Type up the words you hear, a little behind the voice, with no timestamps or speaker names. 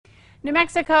New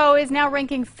Mexico is now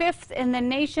ranking 5th in the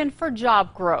nation for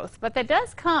job growth, but that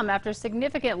does come after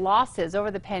significant losses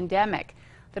over the pandemic.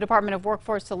 The Department of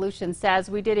Workforce Solutions says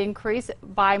we did increase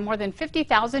by more than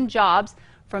 50,000 jobs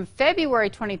from February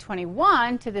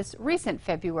 2021 to this recent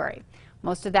February.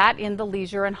 Most of that in the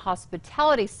leisure and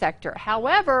hospitality sector.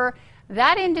 However,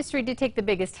 that industry did take the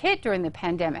biggest hit during the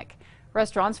pandemic.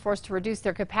 Restaurants forced to reduce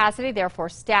their capacity, therefore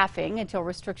staffing, until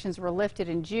restrictions were lifted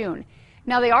in June.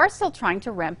 Now they are still trying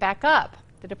to ramp back up.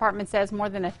 The department says more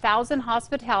than 1,000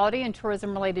 hospitality and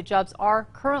tourism related jobs are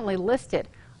currently listed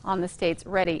on the state's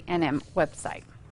Ready NM website.